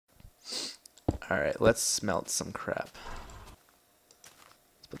Alright, let's smelt some crap.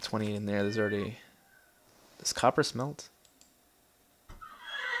 Let's put 20 in there. There's already... Does copper smelt?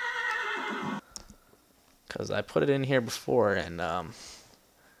 Because I put it in here before, and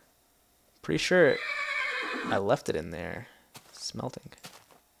pretty sure I left it in there smelting.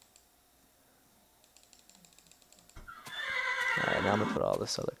 Alright, now I'm gonna put all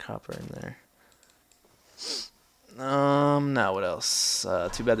this other copper in there. Now what else?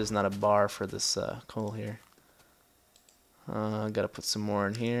 Too bad there's not a bar for this coal here. Gotta put some more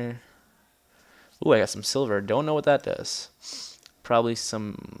in here. Ooh, I got some silver. Don't know what that does. Probably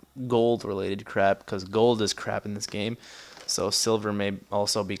some gold related crap, because gold is crap in this game. So silver may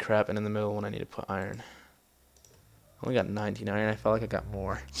also be crap, and in the middle when I need to put iron. I only got 19 iron. I felt like I got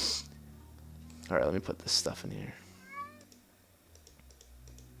more. Alright, let me put this stuff in here.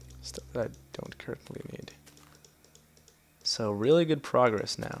 Stuff that I don't currently need. So really good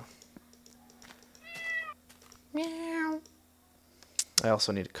progress now. Meow. I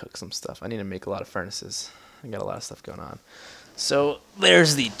also need to cook some stuff. I need to make a lot of furnaces. I got a lot of stuff going on. So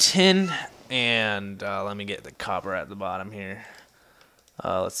there's the tin, and let me get the copper at the bottom here.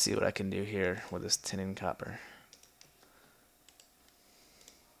 Let's see what I can do here with this tin and copper.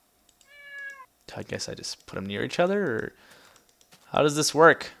 I guess I just put them near each other, or how does this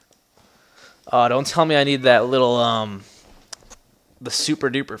work? Don't tell me I need that little the super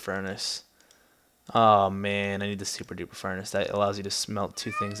duper furnace. Oh man, I need the super duper furnace that allows you to smelt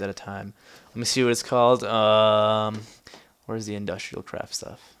 2 things at a time. Let me see what it's called. Where's the industrial craft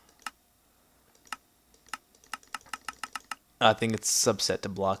stuff? I think it's subset to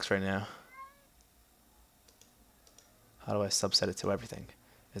blocks right now. How do I subset it to everything?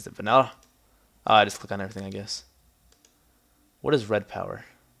 Is it vanilla? Oh, I just click on everything, I guess. What is red power?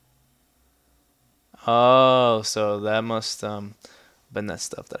 Oh, so that must been that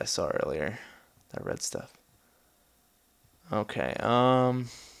stuff that I saw earlier. That red stuff. Okay, wow,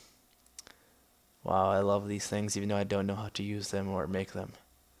 I love these things even though I don't know how to use them or make them.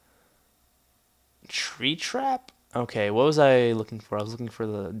 Tree trap? Okay, what was I looking for? I was looking for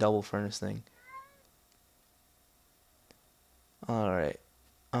the double furnace thing. Alright.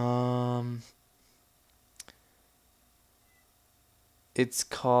 It's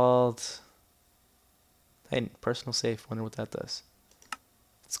called... Hey, personal safe. Wonder what that does.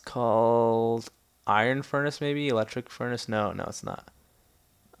 It's called iron furnace, maybe? Electric furnace? No, it's not.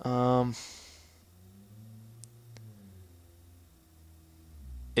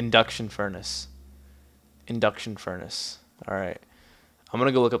 Induction furnace. Induction furnace. Alright. I'm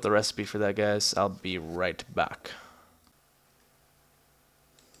gonna go look up the recipe for that, guys. I'll be right back.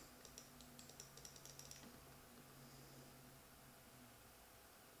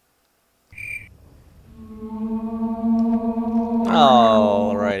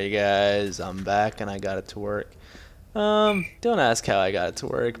 Alrighty guys, I'm back and I got it to work. Don't ask how I got it to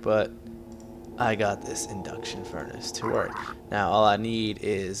work, but I got this induction furnace to work. Now all I need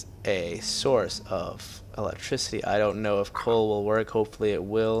is a source of electricity. I don't know if coal will work, hopefully it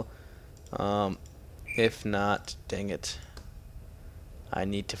will. If not, dang it. I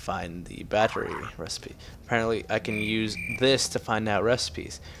need to find the battery recipe. Apparently I can use this to find out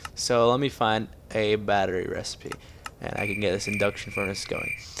recipes. So let me find a battery recipe, and I can get this induction furnace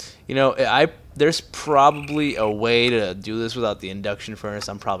going. You know, there's probably a way to do this without the induction furnace.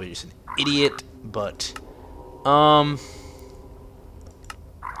 I'm probably just an idiot, but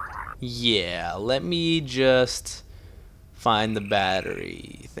yeah, let me just find the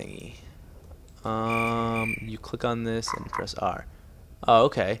battery thingy. You click on this and press R. Oh,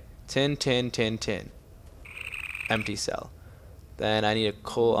 okay. Tin. Empty cell. Then I need a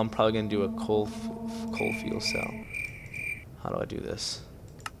coal. I'm probably gonna do a coal fuel cell. How do I do this?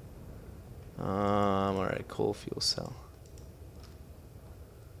 Alright, coal fuel cell.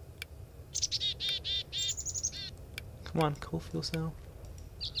 Come on, coal fuel cell.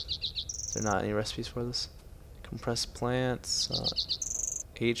 Is there not any recipes for this? Compressed plants.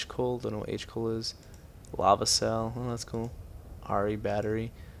 H coal. Don't know what H coal is. Lava cell. Oh, that's cool. RE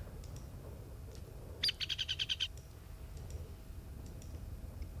battery.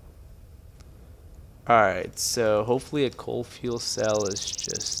 Alright, so hopefully a coal fuel cell is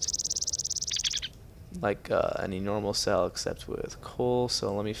just like any normal cell except with coal.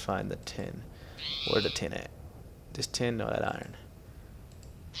 So let me find the tin. Where's the tin at? This tin? No, that iron.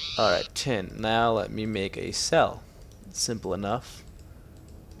 Alright, tin. Now let me make a cell. Simple enough.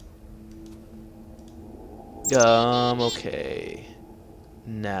 Okay.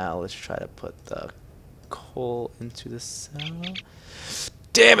 Now let's try to put the coal into the cell.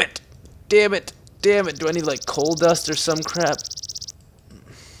 Damn it! Damn it! Damn it! Do I need like coal dust or some crap?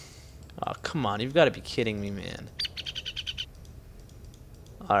 Oh, come on. You've got to be kidding me, man.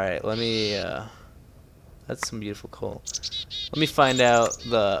 Alright, let me... that's some beautiful coal. Let me find out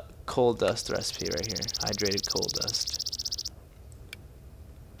the coal dust recipe right here. Hydrated coal dust.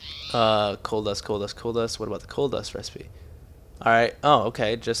 Coal dust, coal dust, coal dust. What about the coal dust recipe? Alright. Oh,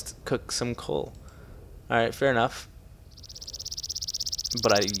 okay. Just cook some coal. Alright, fair enough.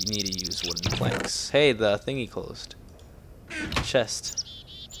 But I need to use wooden planks. Hey, the thingy closed. Chest.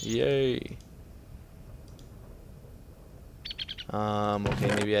 Yay.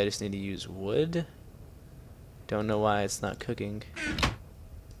 Okay, maybe I just need to use wood. Don't know why it's not cooking.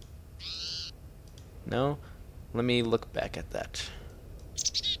 No? Let me look back at that.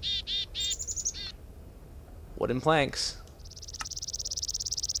 Wooden planks.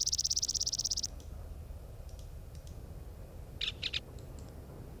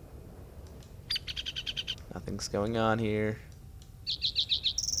 Nothing's going on here.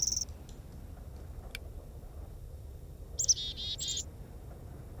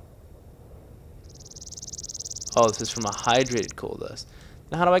 Oh, this is from a hydrated coal dust.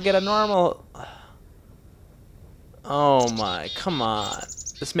 Now how do I get a normal... Oh my, come on.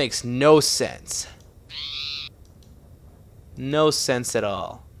 This makes no sense. No sense at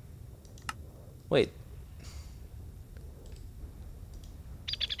all. Wait.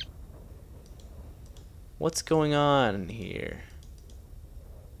 What's going on here?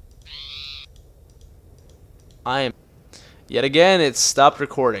 I am... Yet again, it stopped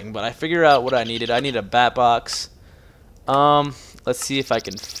recording, but I figured out what I needed. I need a bat box. Let's see if I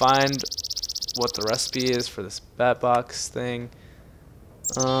can find what the recipe is for this bat box thing.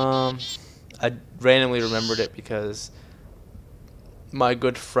 I randomly remembered it because my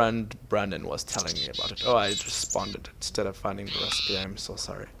good friend Brandon was telling me about it. Oh, I just responded instead of finding the recipe. I'm so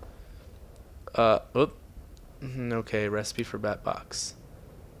sorry. Okay, recipe for bat box.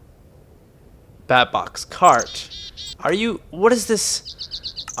 Bat box cart. Are you? What is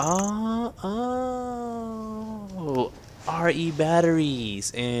this? Oh, RE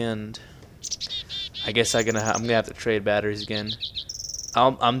batteries, and I guess I'm gonna have to trade batteries again.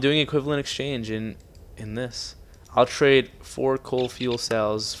 I'm doing equivalent exchange in this. I'll trade 4 coal fuel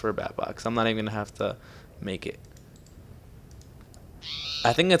cells for a bat box. I'm not even gonna have to make it.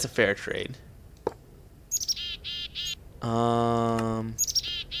 I think that's a fair trade.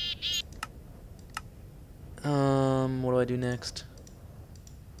 What do I do next?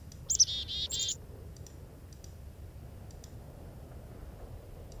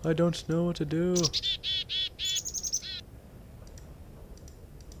 I don't know what to do.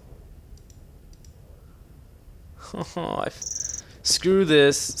 Screw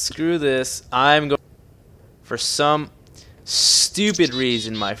this. Screw this. I'm going... For some stupid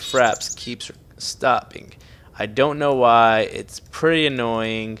reason, my fraps keeps stopping. I don't know why. It's pretty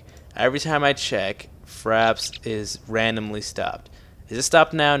annoying. Every time I check, fraps is randomly stopped. Is it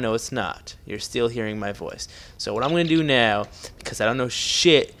stopped now? No, it's not. You're still hearing my voice. So what I'm going to do now, because I don't know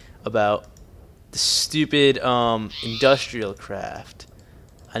shit about the stupid industrial craft,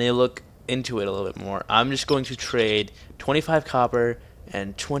 I need to look into it a little bit more. I'm just going to trade 25 copper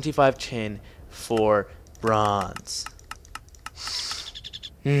and 25 tin for bronze.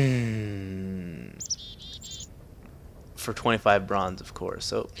 For 25 bronze, of course.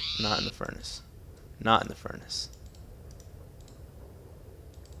 So, not in the furnace. Not in the furnace.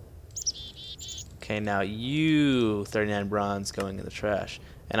 Okay, now you 39 bronze going in the trash.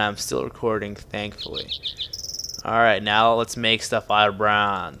 And I'm still recording, thankfully. Alright, now let's make stuff out of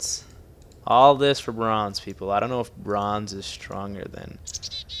bronze. All this for bronze, people. I don't know if bronze is stronger than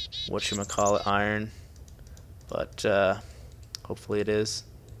whatchamacallit iron. But, hopefully it is.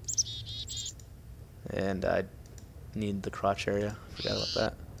 And I need the crotch area. Forgot about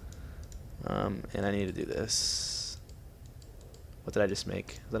that. And I need to do this. What did I just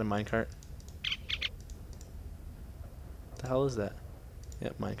make? Is that a minecart? What the hell is that?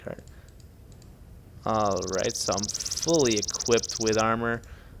 Yep, minecart. Alright, so I'm fully equipped with armor.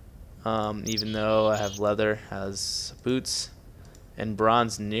 Even though I have leather, has boots, and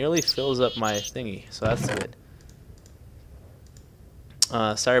bronze nearly fills up my thingy, so that's good.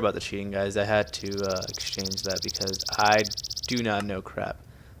 Sorry about the cheating, guys. I had to exchange that because I do not know crap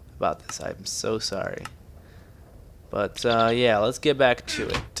about this. I'm so sorry. But yeah, let's get back to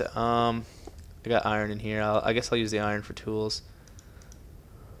it. I got iron in here. I guess I'll use the iron for tools.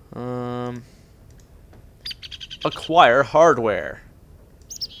 Acquire hardware.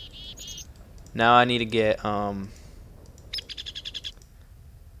 Now I need to get thingies.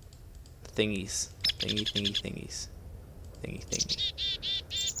 Thingies. Thingy.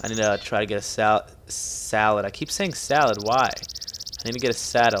 I need to try to get a salad. I keep saying salad. Why? I need to get a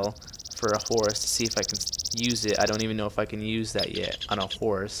saddle for a horse to see if I can use it. I don't even know if I can use that yet on a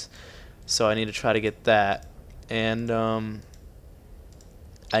horse. So I need to try to get that. And I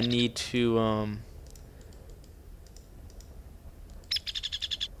need to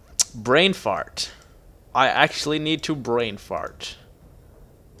brain fart. I actually need to brain fart.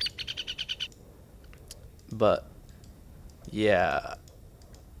 But yeah,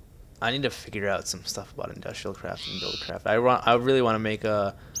 I need to figure out some stuff about industrial craft and buildcraft. I really want to make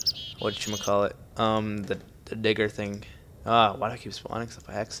a whatchamacallit, the digger thing. Why do I keep spawning stuff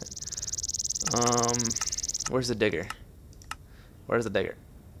by accident? Where's the digger? Where's the digger?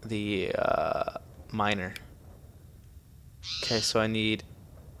 The miner. Okay, so I need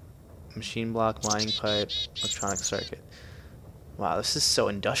machine block, mining pipe, electronic circuit. Wow, this is so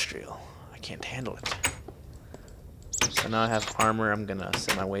industrial. I can't handle it. So now I have armor. I'm gonna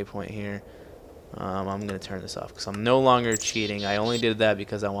set my waypoint here. I'm gonna turn this off because I'm no longer cheating. I only did that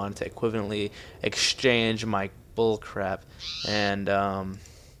because I wanted to equivalently exchange my bull crap. And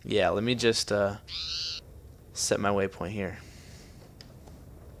yeah, let me just set my waypoint here.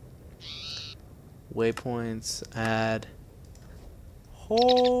 Waypoints, add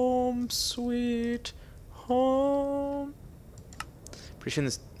home, sweet home. Pretty soon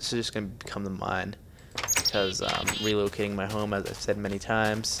this is just gonna become the mine because I'm relocating my home, as I've said many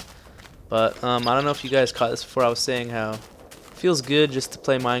times. But I don't know if you guys caught this before. I was saying how it feels good just to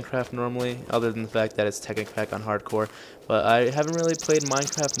play Minecraft normally, other tin the fact that it's Technic back on hardcore. But I haven't really played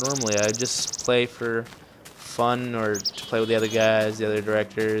Minecraft normally. I just play for fun or to play with the other guys, the other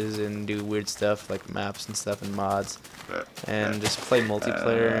directors, and do weird stuff like maps and stuff and mods, and just play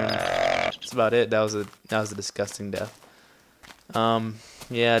multiplayer. And that's about it. That was a disgusting death.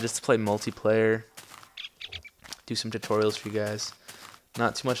 Yeah, just to play multiplayer, do some tutorials for you guys.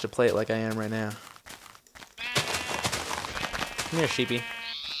 Not too much to play it like I am right now. Come here, sheepy.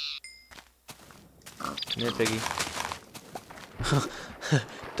 Come here, piggy.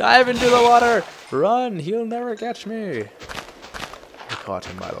 Dive into the water! Run! He'll never catch me! I caught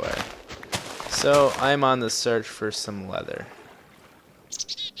him, by the way. So, I'm on the search for some leather.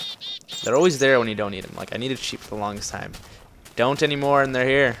 They're always there when you don't need them. Like, I needed sheep for the longest time. Don't anymore, and they're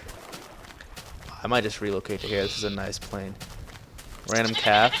here. I might just relocate to here. This is a nice plane. Random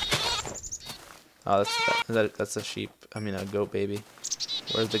calf. Oh, that's a sheep. I mean, a goat baby.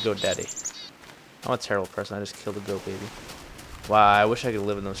 Where's the goat daddy? I'm a terrible person. I just killed a goat baby. Wow, I wish I could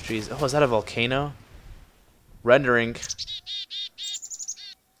live in those trees. Oh, is that a volcano? Rendering.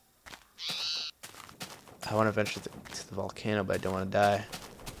 I want to venture to the volcano, but I don't want to die.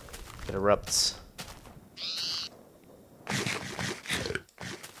 It erupts.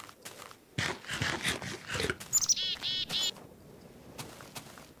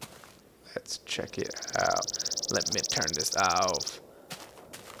 Let's check it out. Let me turn this off.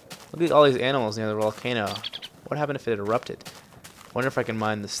 Look at all these animals near the volcano. What happened if it erupted? I wonder if I can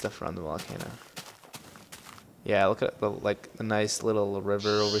mine this stuff around the volcano. Yeah, look at the nice little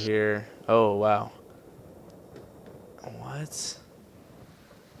river over here. Oh, wow. What?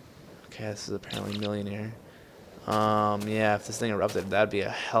 Okay, this is apparently millionaire. Yeah, if this thing erupted, that'd be a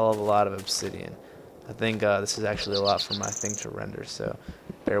hell of a lot of obsidian. I think this is actually a lot for my thing to render, so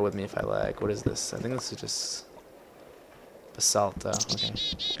bear with me if I lag. What is this? I think this is just basalt, though. Okay.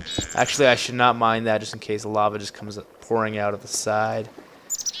 Actually, I should not mine that just in case lava just comes pouring out of the side.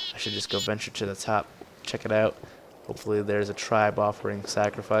 I should just go venture to the top, check it out. Hopefully there's a tribe offering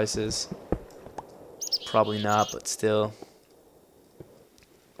sacrifices. Probably not, but still.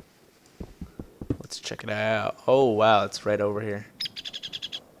 Let's check it out. Oh, wow, it's right over here.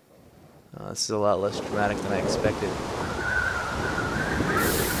 This is a lot less dramatic than I expected.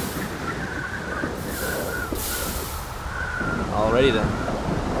 Alrighty then.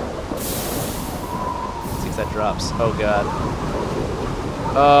 Let's see if that drops. Oh god.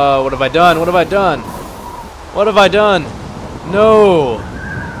 What have I done? What have I done? What have I done? No!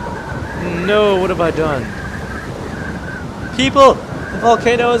 No, what have I done? People! The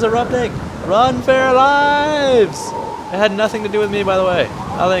volcano is erupting! Run for your lives! It had nothing to do with me, by the way.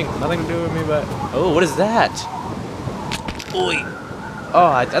 Nothing to do with me, but... Oh, what is that? Oi! Oh,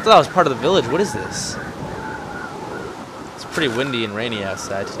 I thought that was part of the village. What is this? It's pretty windy and rainy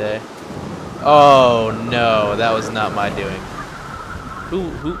outside today. Oh no, that was not my doing.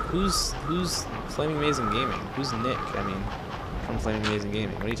 Who's Flaming Amazing Gaming? Who's Nick? I mean, from Flaming Amazing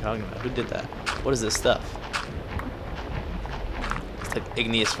Gaming. What are you talking about? Who did that? What is this stuff? It's like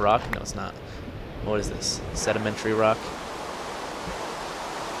igneous rock? No, it's not. What is this? Sedimentary rock?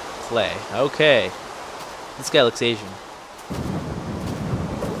 Clay. Okay. This guy looks Asian.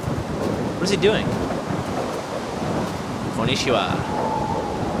 What is he doing? Konnichiwa.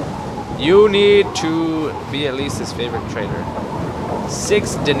 You need to be at least his favorite trader.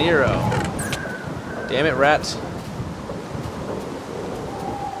 6 dinero. Damn it, rat.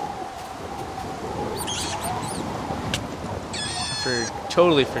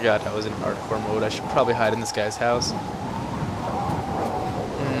 Totally forgot I was in hardcore mode. I should probably hide in this guy's house.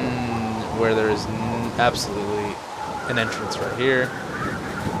 Where there is absolutely an entrance right here.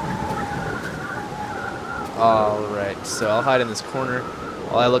 Alright, so I'll hide in this corner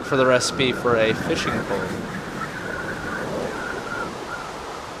while I look for the recipe for a fishing pole.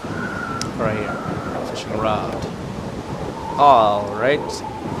 Right here. Fishing rod. Alright.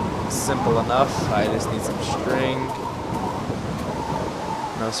 Simple enough. I just need some string.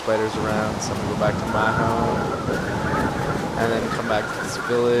 No spiders around, so I'm gonna go back to my home. And then come back to this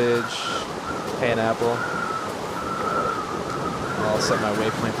village. Pay an apple. I'll set my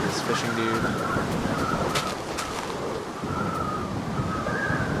waypoint for this fishing dude.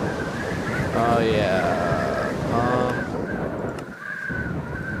 Oh yeah.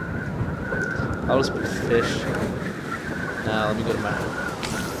 I'll just put fish. Now let me go to my home.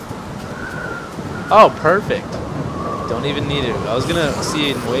 Oh, perfect. Don't even need it. I was gonna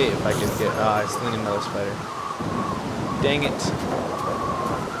see and wait if I could get. I still need another spider. Dang it.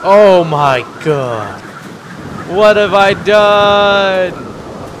 Oh my god. What have I done?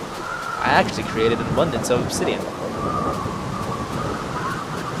 I actually created an abundance of obsidian.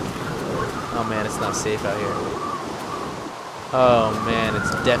 Oh man, it's not safe out here. Oh man,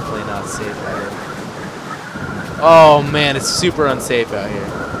 it's definitely not safe out here. Oh man, it's super unsafe out here.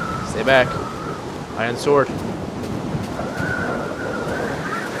 Stay back. Iron sword.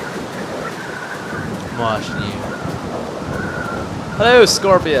 I'm watching you. Hello,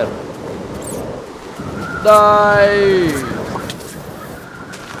 Scorpion. Die.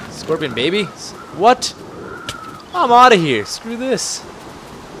 Scorpion baby? What? I'm out of here. Screw this.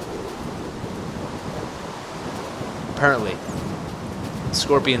 Apparently,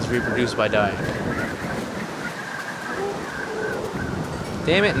 scorpions reproduce by dying.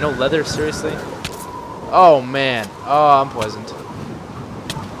 Damn it, no leather, seriously? Oh man. Oh, I'm poisoned.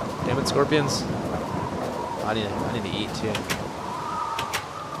 Damn it, scorpions. I need to eat too.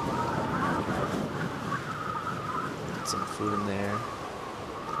 Put some food in there.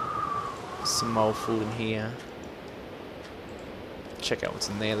 Some more food in here. Check out what's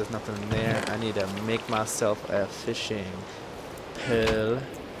in there. There's nothing in there. I need to make myself a fishing pole.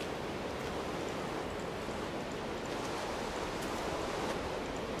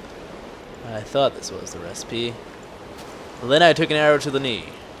 I thought this was the recipe. Then I took an arrow to the knee.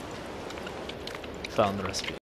 Found the recipe.